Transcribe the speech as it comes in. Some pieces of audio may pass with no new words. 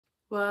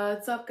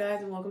What's up, guys,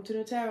 and welcome to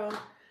the tarot.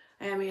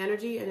 I am an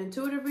energy and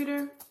intuitive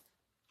reader,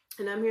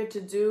 and I'm here to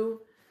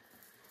do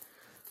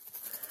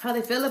how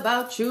they feel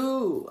about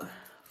you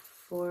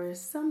for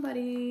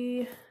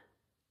somebody.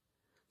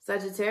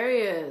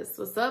 Sagittarius,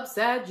 what's up,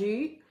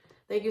 Saggy?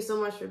 Thank you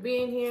so much for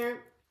being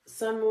here.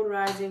 Sun, Moon,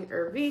 Rising,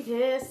 or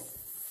Venus.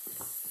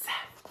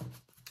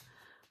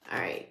 All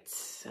right,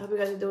 I hope you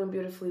guys are doing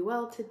beautifully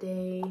well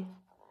today.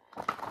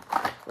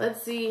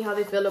 Let's see how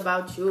they feel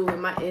about you with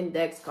my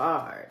index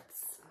cards.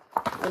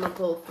 I'm gonna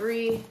pull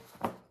 3,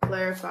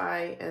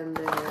 clarify, and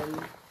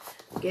then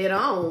get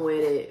on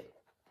with it.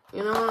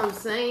 You know what I'm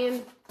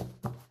saying?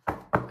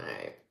 All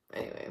right,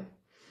 anyway.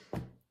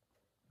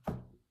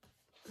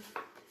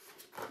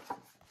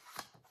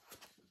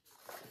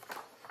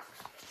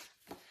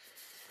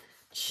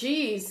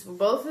 Jeez,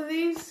 both of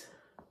these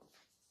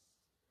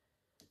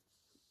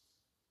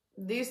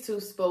two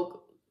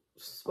spoke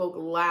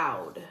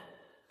loud.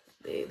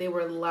 They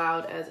were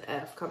loud as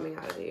F coming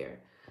out of here.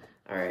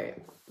 All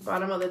right,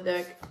 bottom of the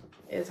deck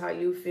is how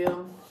you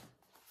feel.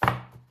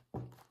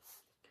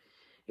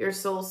 Your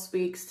soul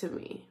speaks to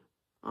me.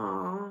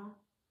 Aww.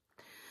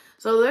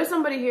 So there's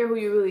somebody here who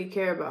you really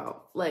care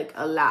about, like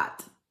a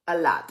lot.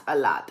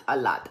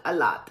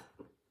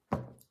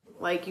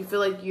 Like you feel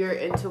like your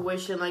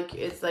intuition, like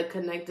it's like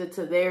connected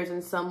to theirs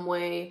in some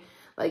way.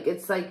 Like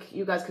it's like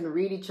you guys can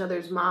read each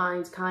other's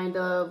minds, kind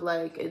of.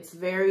 Like it's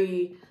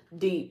very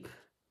deep.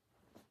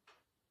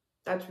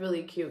 That's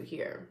really cute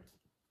here.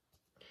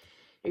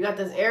 You got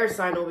this air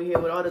sign over here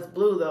with all this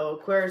blue, though.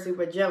 Aquarius,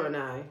 Libra,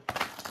 Gemini.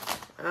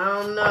 I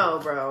don't know,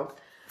 bro.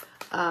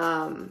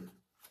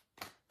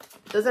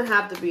 Doesn't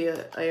have to be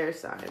an air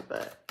sign,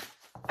 but...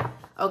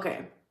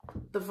 Okay.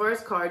 The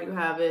first card you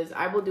have is,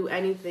 I will do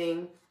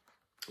anything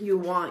you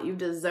want. You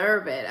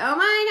deserve it. Oh,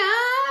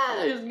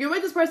 my gosh. You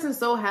make this person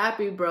so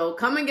happy, bro.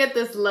 Come and get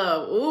this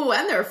love. Ooh,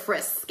 and they're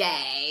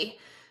frisky.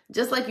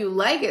 Just like you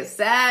like it,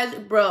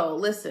 Sag. Bro,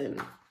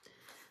 listen.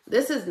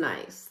 This is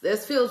nice.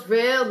 This feels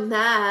real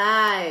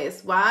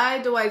nice. Why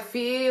do I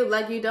feel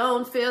like you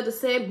don't feel the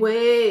same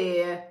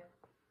way?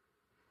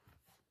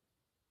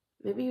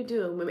 Maybe you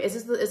do. Maybe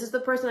is this the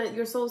person that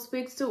your soul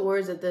speaks to, or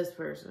is it this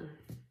person?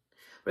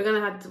 We're gonna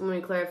have to let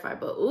me clarify.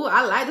 But ooh,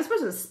 I like this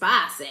person's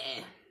spicy.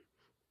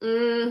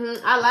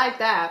 I like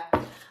that.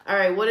 All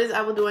right, what is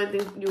I will do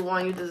anything you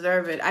want, you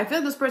deserve it. I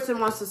feel this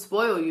person wants to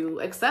spoil you.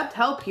 Accept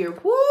help here.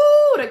 Woo!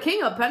 The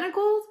King of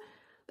Pentacles.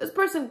 This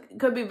person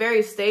could be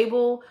very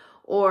stable,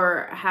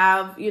 or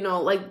have, you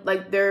know,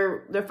 like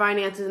their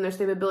finances and their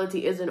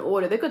stability is in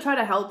order. They could try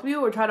to help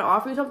you or try to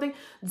offer you something.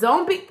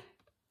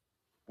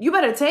 You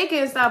better take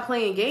it and stop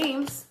playing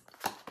games.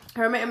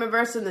 Hermit in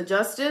reverse in the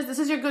Justice. This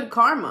is your good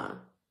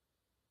karma.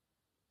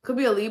 Could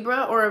be a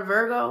Libra or a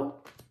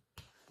Virgo.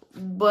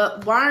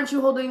 But why aren't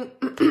you holding...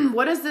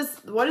 What is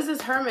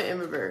this Hermit in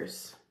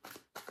reverse?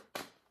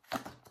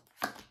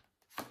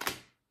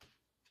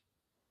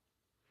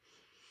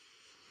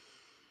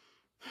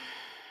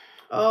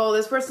 Oh,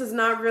 this person's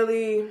not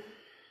really,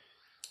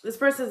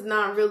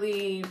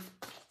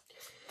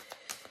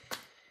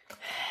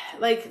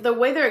 like the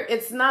way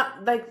it's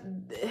not like,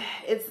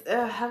 it's,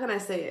 how can I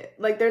say it?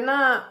 Like they're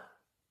not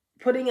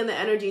putting in the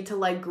energy to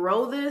like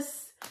grow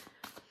this.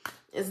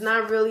 It's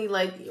not really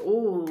like,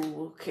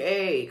 ooh,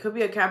 okay. Could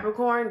be a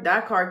Capricorn.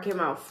 That card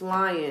came out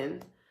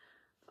flying.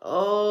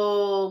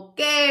 Okay.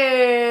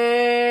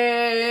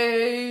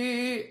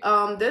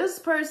 This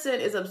person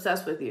is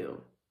obsessed with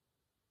you.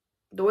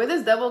 The way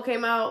this devil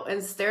came out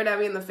and stared at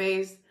me in the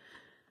face,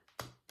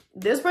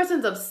 this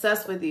person's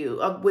obsessed with you,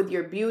 with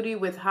your beauty,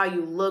 with how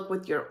you look,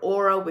 with your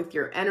aura, with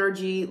your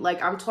energy.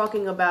 Like, I'm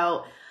talking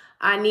about,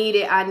 I need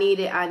it, I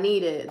need it, I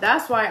need it.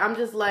 That's why I'm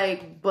just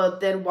like, but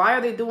then why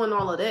are they doing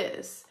all of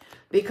this?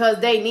 Because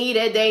they need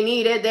it, they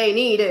need it, they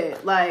need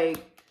it. Like,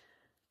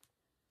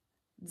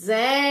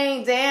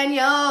 dang,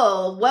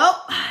 Daniel.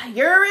 Well,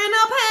 you're in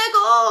a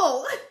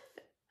pickle.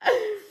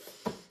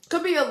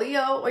 Could be a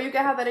Leo, or you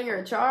can have that in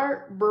your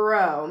chart.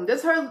 Bro,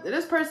 this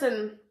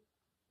person,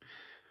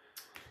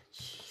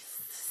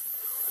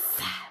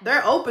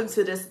 they're open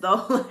to this,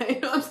 though. Like, you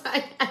know what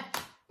I'm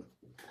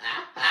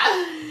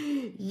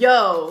saying?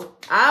 Yo,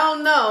 I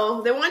don't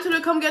know. They want you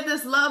to come get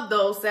this love,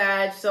 though,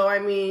 Sag. So, I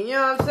mean, you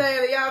know what I'm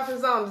saying? The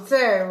option's on the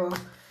table.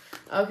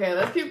 Okay,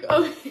 let's keep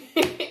going.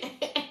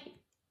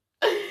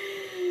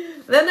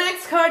 The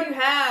next card you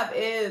have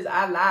is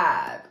I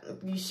lied.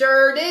 You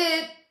sure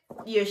did.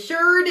 You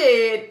sure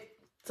did.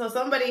 So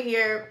somebody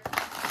here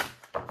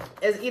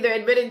is either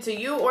admitting to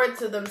you or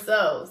to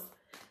themselves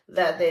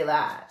that they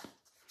lied.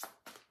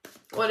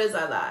 What is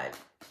I lied?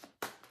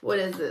 What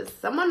is this?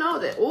 Someone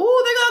knows it.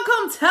 Ooh, they're gonna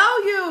come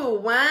tell you.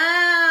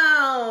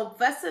 Wow.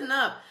 Fessing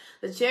up.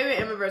 The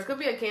Chariot in reverse. Could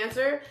be a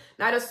Cancer.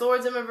 Knight of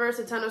Swords in reverse.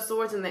 The Ten of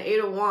Swords and the Eight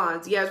of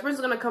Wands. Yeah, this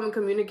person's gonna come and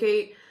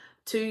communicate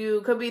to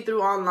you. Could be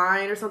through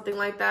online or something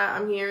like that,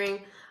 I'm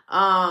hearing.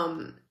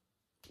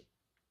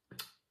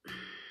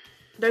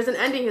 There's an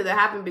ending here that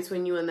happened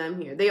between you and them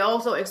here. They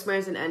also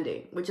experienced an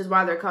ending, which is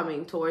why they're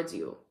coming towards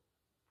you.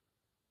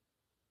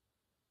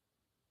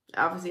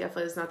 Obviously, I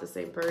feel like it's not the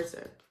same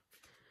person.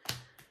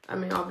 I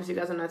mean, obviously you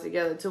guys are not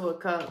together. 2 of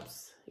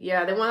Cups.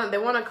 Yeah, they want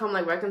to come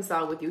like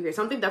reconcile with you here.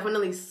 Something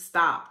definitely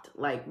stopped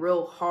like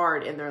real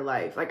hard in their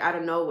life, like out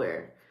of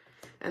nowhere.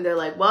 And they're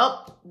like,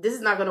 well, this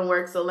is not going to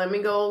work. So let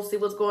me go see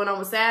what's going on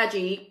with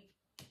Saggy.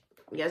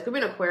 Yeah, it could be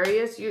an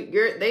Aquarius.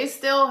 They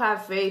still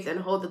have faith and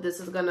hope that this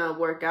is going to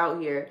work out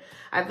here.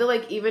 I feel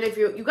like even if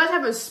you guys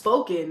haven't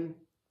spoken,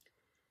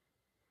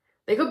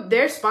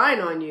 they're spying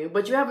on you,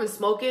 but you haven't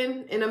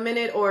spoken in a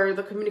minute, or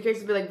the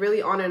communications be like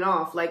really on and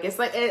off. Like it's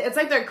like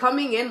they're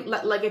coming in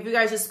like if you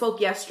guys just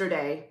spoke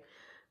yesterday.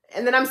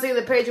 And then I'm seeing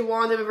the Page of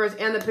Wands in reverse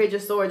and the Page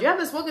of Swords. You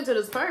haven't spoken to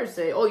this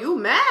person. Oh, you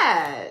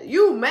mad.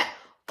 You mad.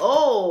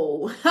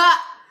 Oh.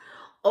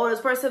 Oh, this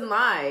person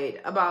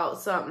lied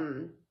about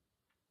something.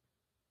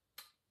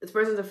 This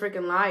person's a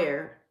freaking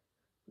liar.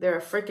 They're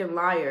a freaking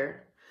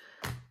liar.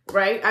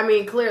 Right? I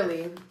mean,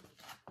 clearly.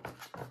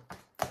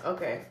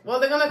 Okay. Well,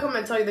 they're going to come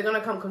and tell you. They're going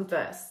to come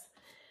confess.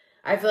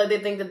 I feel like they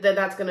think that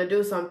that's going to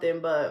do something,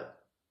 but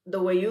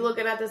the way you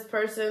looking at this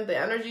person, the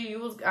energy you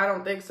was, I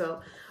don't think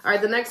so. All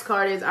right, the next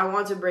card is I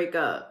want to break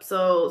up.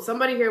 So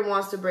somebody here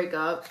wants to break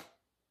up.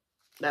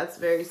 That's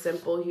very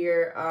simple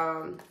here.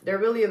 They're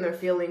really in their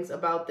feelings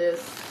about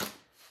this.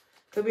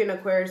 Could be an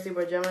Aquarius,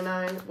 Libra,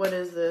 Gemini. What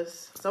is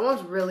this?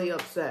 Someone's really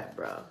upset,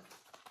 bro.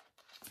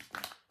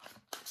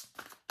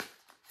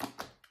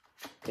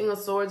 King of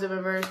Swords in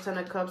reverse, 10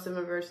 of Cups in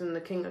reverse, and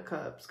the King of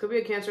Cups. Could be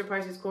a Cancer,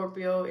 Pisces,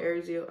 Scorpio,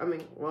 Aries, Leo. I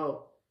mean,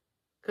 whoa.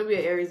 Could be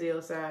an Aries, Leo,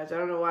 Sag. I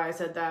don't know why I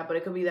said that, but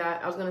it could be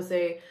that. I was going to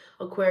say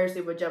Aquarius,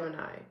 Libra,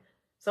 Gemini.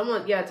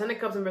 Someone, yeah, 10 of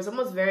Cups in reverse.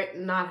 Someone's very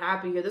not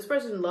happy here. This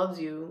person loves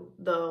you,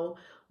 though,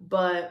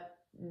 but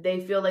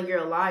they feel like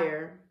you're a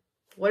liar.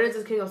 What is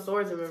this King of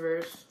Swords in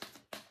reverse?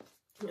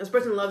 This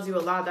person loves you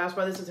a lot. That's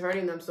why this is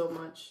hurting them so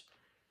much.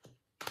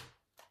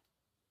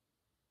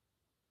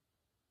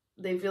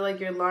 They feel like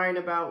you're lying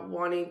about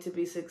wanting to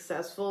be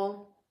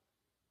successful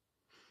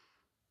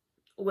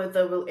with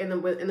in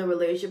the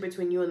relationship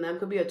between you and them.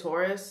 Could be a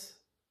Taurus.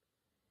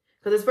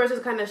 Because this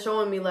person's kind of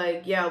showing me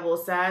like, yeah, well,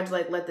 Sag,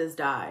 like, let this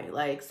die.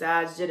 Like,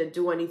 Sag didn't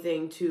do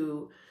anything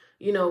to,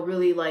 you know,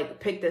 really, like,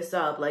 pick this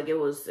up. Like, it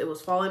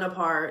was falling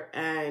apart,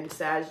 and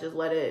Sag just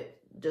let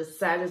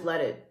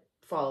it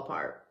fall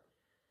apart.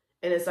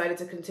 And decided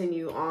to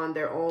continue on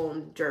their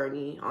own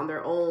journey, on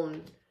their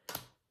own,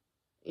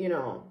 you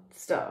know,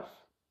 stuff.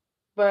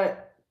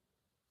 But,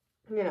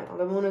 you know,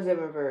 the moon is in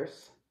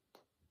reverse.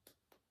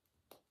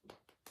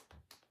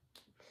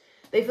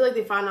 They feel like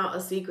they found out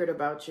a secret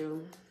about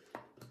you.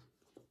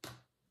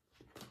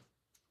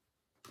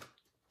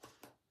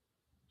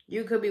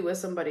 You could be with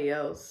somebody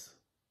else.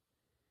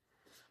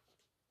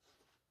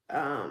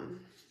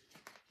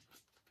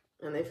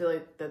 And they feel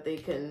like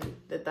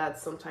that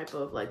that's some type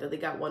of, like, that they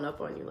got one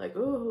up on you. Like,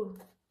 ooh.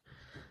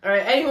 All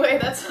right, anyway,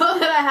 that's all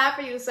that I have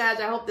for you,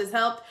 Sag. I hope this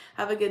helped.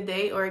 Have a good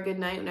day or a good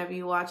night whenever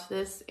you watch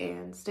this,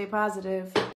 and stay positive.